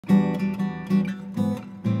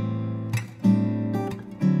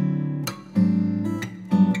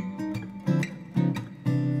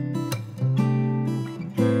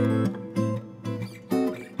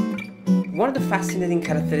One of the fascinating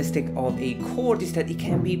characteristics of a chord is that it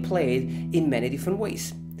can be played in many different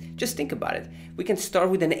ways. Just think about it. We can start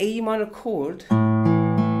with an A minor chord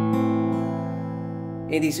in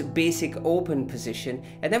this basic open position,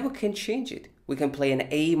 and then we can change it. We can play an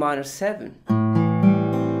A minor 7. An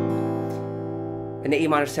A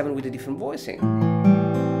minor 7 with a different voicing.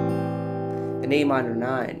 An A minor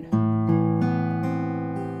 9.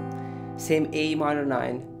 Same A minor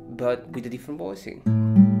 9, but with a different voicing.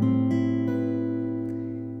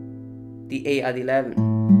 The A at 11.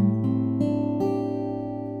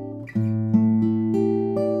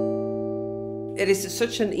 It is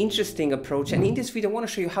such an interesting approach, and in this video I want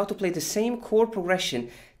to show you how to play the same chord progression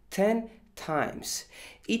 10 times,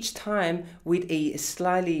 each time with a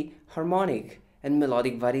slightly harmonic and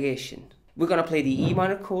melodic variation. We're gonna play the E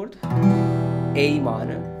minor chord, A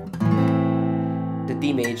minor, the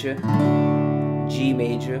D major, G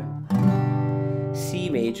major, C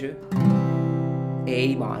major,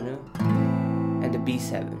 A minor, and the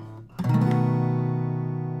B7.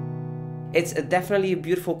 It's definitely a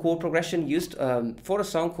beautiful chord progression used for a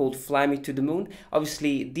song called Fly Me to the Moon.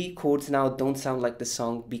 Obviously, the chords now don't sound like the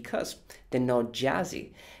song because they're not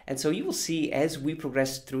jazzy. And so you will see as we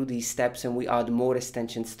progress through these steps and we add more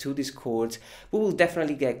extensions to these chords, we will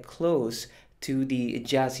definitely get close to the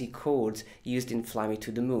jazzy chords used in Fly Me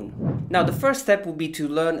to the Moon. Now, the first step will be to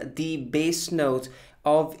learn the bass note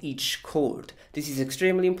of each chord. This is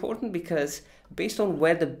extremely important because based on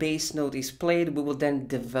where the bass note is played, we will then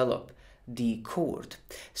develop the chord.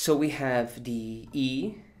 So we have the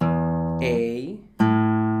E, A,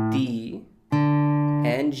 D,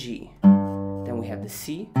 and G. Then we have the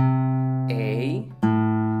C, A,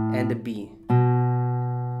 and the B.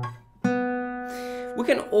 We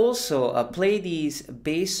can also play these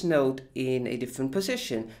bass note in a different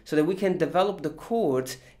position so that we can develop the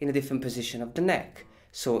chords in a different position of the neck.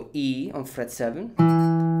 So E on fret 7,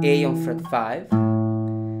 A on fret 5,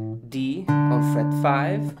 D on fret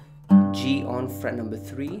 5, G on fret number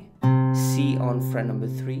 3, C on fret number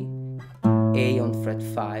 3, A on fret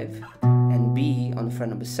 5, and B on fret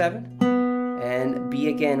number 7, and B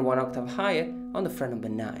again 1 octave higher on the fret number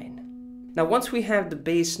 9. Now once we have the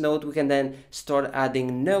bass note, we can then start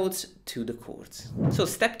adding notes to the chords. So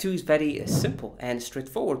step 2 is very simple and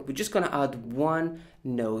straightforward. We're just going to add one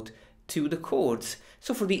note to the chords.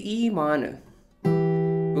 So for the E minor,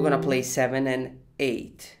 we're going to play 7 and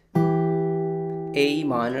 8. A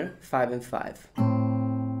minor, 5 and 5.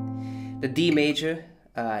 The D major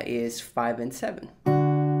is 5 and 7.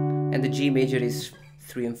 And the G major is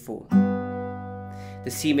 3 and 4.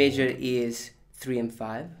 The C major is 3 and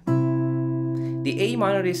 5. The A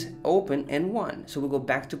minor is open and 1, so we'll go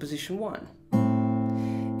back to position 1.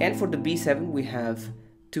 And for the B7, we have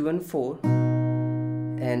 2 and 4,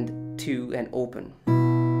 and 2 and open.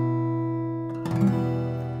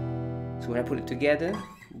 So when I put it together,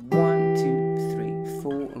 1, 2, 3,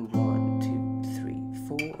 4, and 1, 2, 3,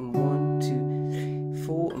 4, and 1, 2, 3,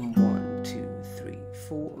 4, and 1, 2, 3,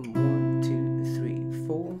 4, and 1, 2, 3,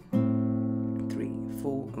 4, 3,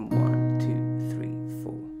 4, and 1, 2, 3,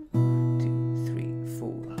 4, 2, 3,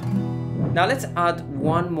 4. Now let's add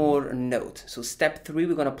one more note. So step 3,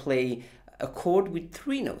 we're gonna play a chord with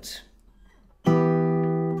 3 notes.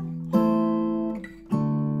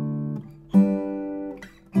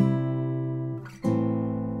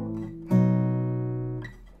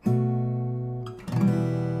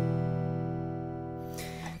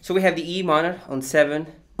 So we have the E minor on 7,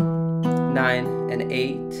 9, and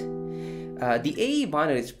 8. The A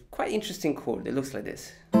minor is quite an interesting chord. It looks like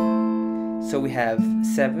this. So we have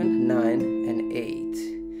 7, 9, and 8.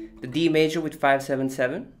 The D major with 5, 7,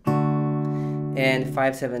 7. And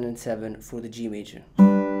 5, 7, and 7 for the G major.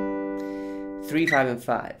 3, 5, and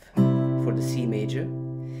 5 for the C major.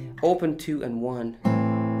 Open 2 and 1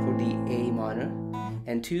 for the A minor.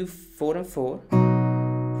 And 2, 4, and 4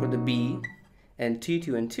 for the B. And 2,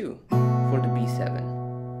 2, and 2 for the B7.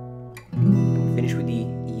 And we finish with the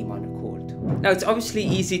E minor chord. Now it's obviously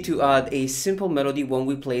easy to add a simple melody when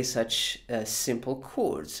we play such simple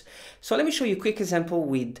chords. So let me show you a quick example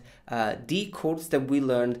with the chords that we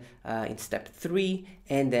learned in step 3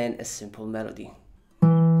 and then a simple melody.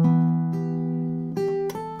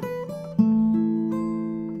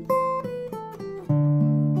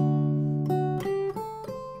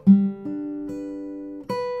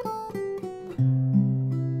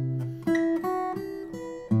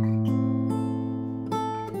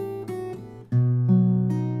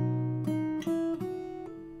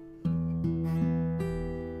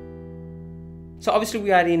 So obviously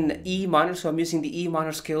we are in E minor, so I'm using the E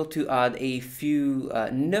minor scale to add a few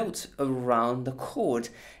notes around the chord.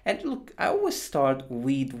 And look, I always start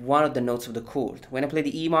with one of the notes of the chord. When I play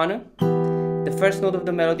the E minor, the first note of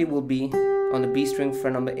the melody will be on the B string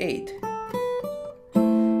fret number 8.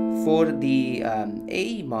 For the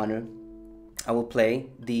A minor, I will play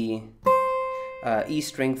the E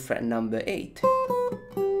string fret number 8.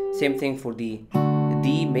 Same thing for the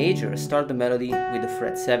D major, start the melody with the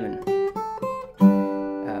fret 7.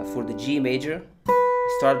 For the G major,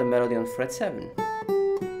 start the melody on fret 7.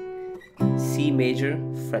 C major,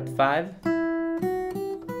 fret 5.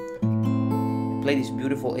 Play this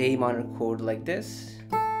beautiful A minor chord like this.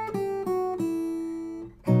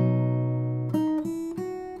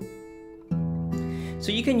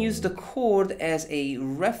 So you can use the chord as a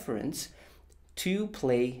reference to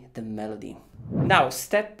play the melody. Now,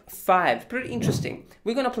 step 5, pretty interesting.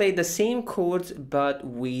 We're gonna play the same chords but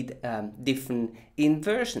with different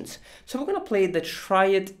inversions. So we're gonna play the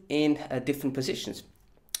triad in different positions.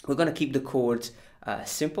 We're gonna keep the chords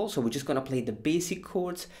simple, so we're just gonna play the basic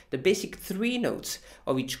chords, the basic 3 notes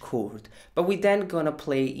of each chord. But we're then gonna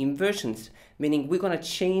play inversions, meaning we're gonna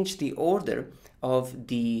change the order of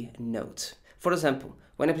the notes. For example,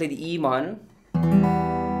 when I play the E minor,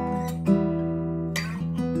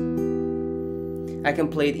 I can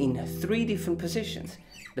play it in 3 different positions.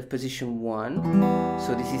 The position 1,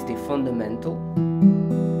 so this is the fundamental,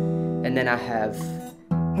 and then I have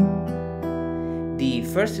the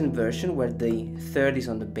first inversion where the 3rd is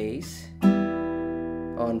on the bass,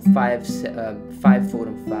 on 5, 4,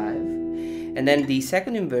 and 5, and then the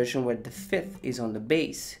second inversion where the 5th is on the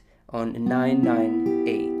bass, on 9, 9,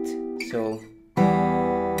 8. So,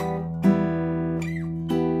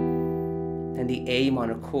 and the A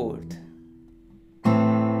minor chord.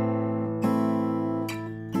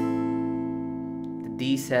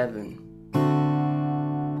 D7,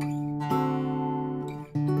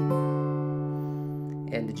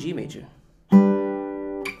 and the G major,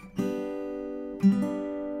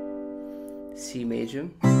 C major,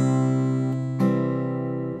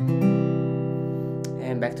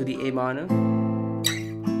 and back to the A minor,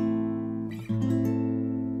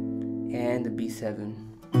 and the B7,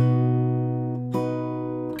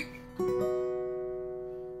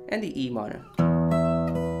 and the E minor.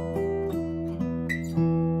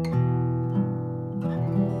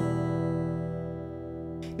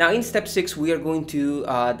 Now in step 6, we are going to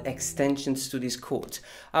add extensions to these chords.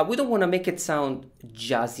 We don't want to make it sound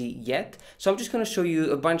jazzy yet, so I'm just going to show you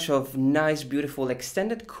a bunch of nice, beautiful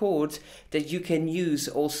extended chords that you can use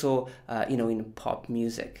also, in pop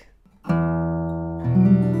music.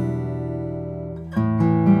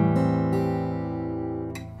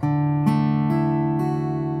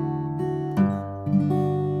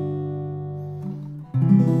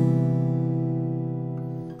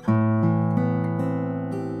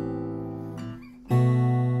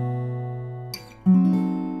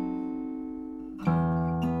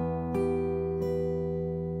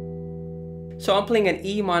 So I'm playing an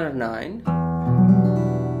E minor 9,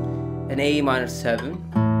 an A minor 7,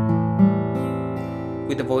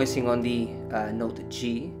 with the voicing on the note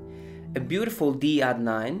G, a beautiful D add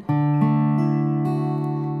 9,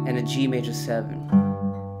 and a G major 7,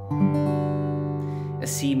 a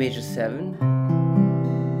C major 7,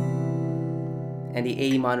 and the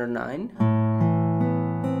A minor 9,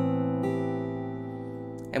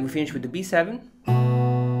 and we finish with the B7,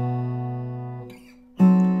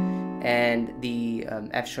 and the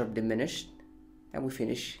F sharp diminished, and we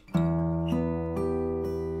finish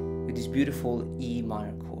with this beautiful E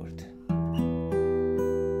minor chord.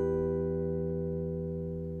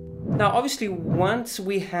 Now obviously once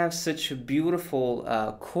we have such a beautiful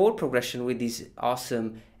chord progression with these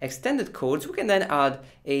awesome extended chords, we can then add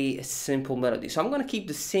a simple melody. So I'm going to keep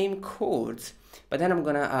the same chords, but then I'm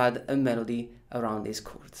going to add a melody around these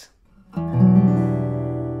chords.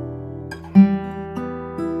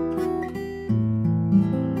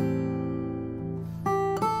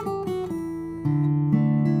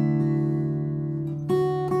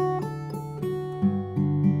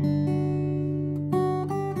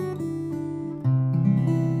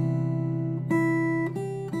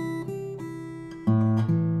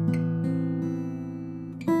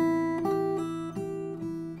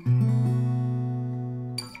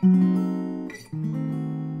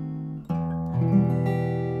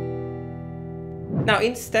 Now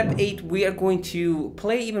in step 8, we are going to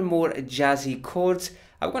play even more jazzy chords.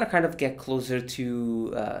 I'm going to kind of get closer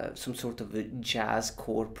to some sort of a jazz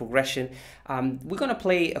chord progression. We're going to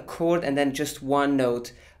play a chord and then just one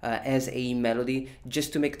note as a melody,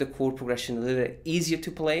 just to make the chord progression a little easier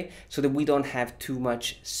to play so that we don't have too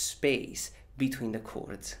much space between the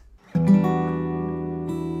chords.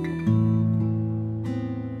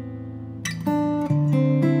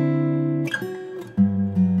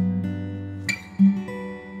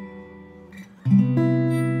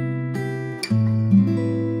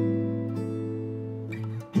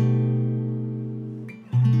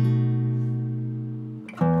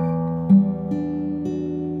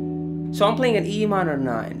 So I'm playing an E minor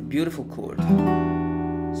 9, beautiful chord.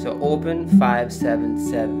 So open 5, 7,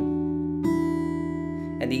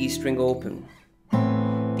 7, and the E string open.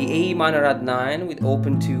 The A minor at 9 with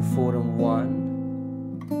open 2, 4, and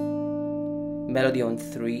 1. Melody on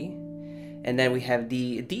 3, and then we have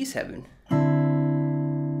the D7.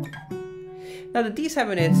 Now the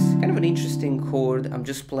D7 is kind of an interesting chord. I'm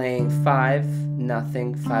just playing 5,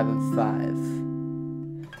 nothing, 5 and 5.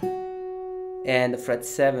 And the fret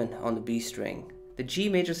 7 on the B string, the G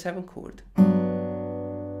major 7 chord.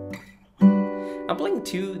 I'm playing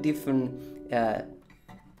two different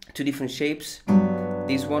shapes.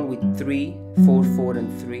 This one with 3, 4, 4,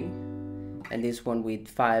 and 3, and this one with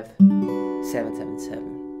 5, 7, 7,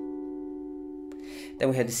 7. Then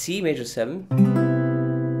we have the C major 7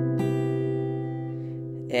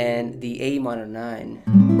 and the A minor 9.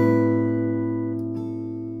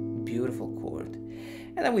 Beautiful chord.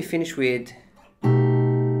 And then we finish with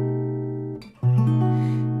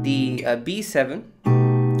the B7.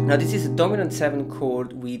 Now this is a dominant 7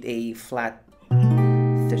 chord with a flat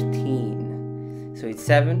 13. So it's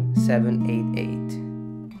 7, 7, 8, 8.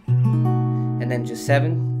 And then just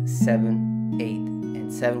 7, 7, 8,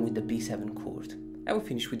 and 7 with the B7 chord. And we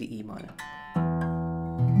finish with the E minor.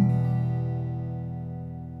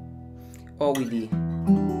 Or with the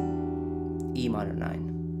E minor 9.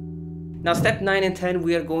 Now step 9 and 10,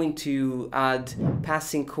 we are going to add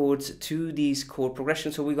passing chords to these chord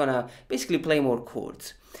progressions. So we're gonna basically play more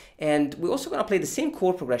chords. And we're also gonna play the same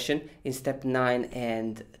chord progression in step 9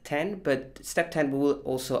 and 10, but step 10 we will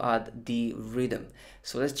also add the rhythm.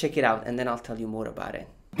 So let's check it out and then I'll tell you more about it.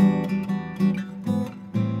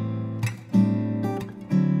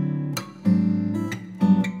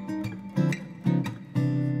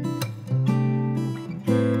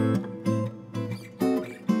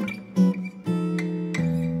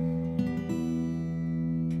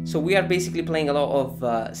 So we are basically playing a lot of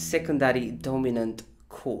secondary dominant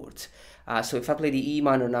chords. So if I play the E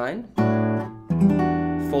minor 9,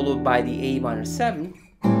 followed by the A minor 7,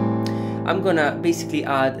 I'm gonna basically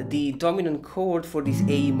add the dominant chord for this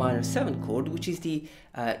A minor 7 chord, which is the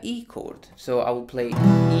E chord. So I will play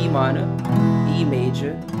E minor, E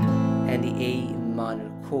major, and the A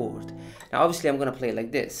minor chord. Now obviously I'm gonna play it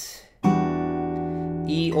like this.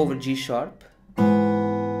 E over G sharp.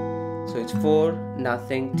 So it's 4,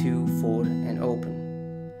 nothing, 2, 4, and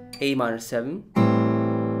open. A minor 7.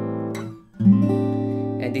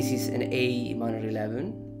 And this is an A minor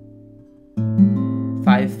 11.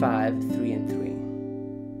 5, 5, 3, and 3.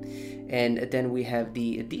 And then we have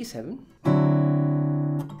the D7.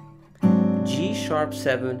 G sharp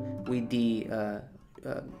 7 with the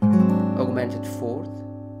augmented 4th.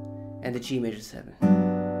 And the G major 7.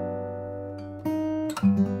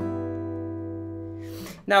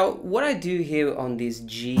 Now, what I do here on this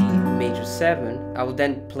G major 7, I will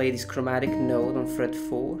then play this chromatic note on fret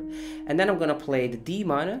 4, and then I'm gonna play the D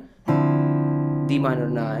minor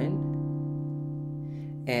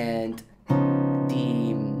 9, and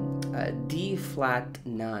the D flat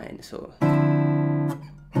 9, so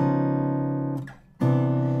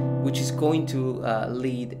which is going to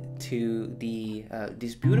lead to the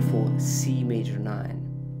this beautiful C major 9.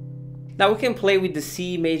 Now we can play with the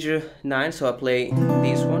C major 9, so I play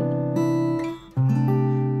this one,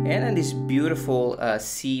 and then this beautiful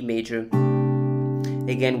C major,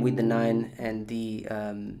 again with the 9 and the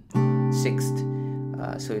 6th,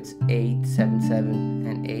 so it's 8, 7, 7,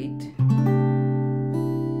 and 8.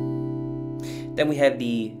 Then we have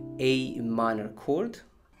the A minor chord,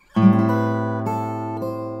 and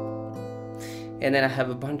then I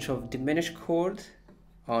have a bunch of diminished chords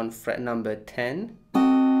on fret number 10,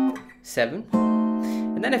 7,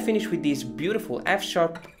 and then I finish with this beautiful F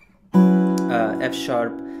sharp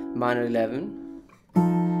minor 11,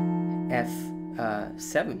 F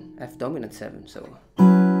 7, F dominant 7, so,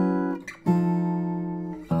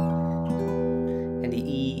 and the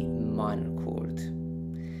E minor chord.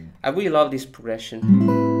 I really love this progression.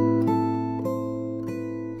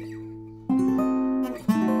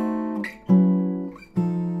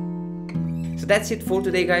 So that's it for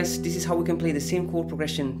today, guys. This is how we can play the same chord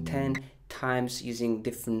progression 10 times using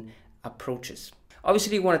different approaches.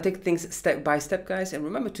 Obviously, you want to take things step by step, guys, and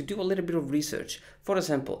remember to do a little bit of research. For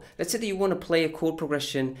example, let's say that you want to play a chord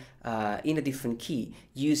progression in a different key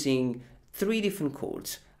using 3 different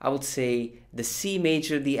chords. I would say the C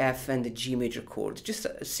major, the F, and the G major chord. Just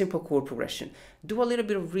a simple chord progression. Do a little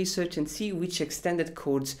bit of research and see which extended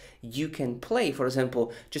chords you can play. For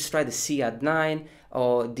example, just try the C add 9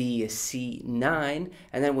 or the C9,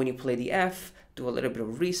 and then when you play the F, do a little bit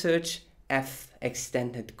of research, F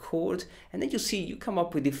extended chord, and then you see you come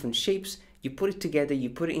up with different shapes. You put it together, you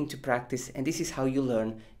put it into practice, and this is how you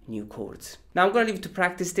learn new chords. Now I'm going to leave you to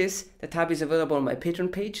practice this. The tab is available on my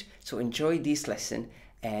Patreon page, so enjoy this lesson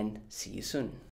and see you soon.